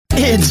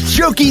It's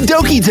Jokey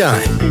Dokey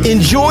time.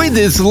 Enjoy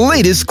this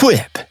latest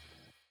quip.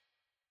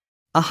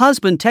 A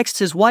husband texts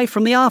his wife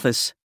from the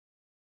office.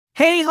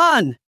 Hey,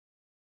 hon!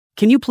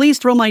 Can you please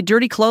throw my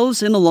dirty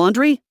clothes in the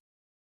laundry?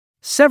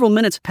 Several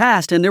minutes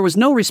passed and there was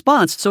no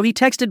response, so he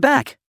texted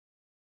back.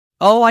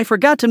 Oh, I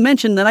forgot to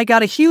mention that I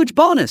got a huge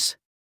bonus.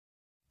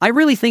 I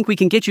really think we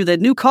can get you that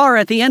new car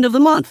at the end of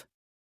the month.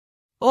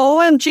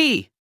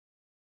 OMG!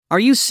 Are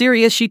you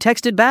serious? She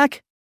texted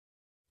back.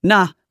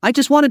 Nah, I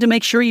just wanted to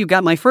make sure you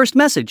got my first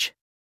message.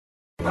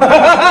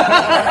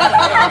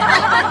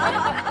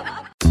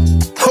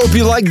 Hope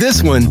you like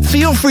this one.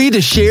 Feel free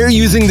to share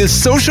using the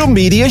social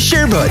media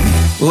share button.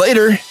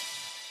 Later.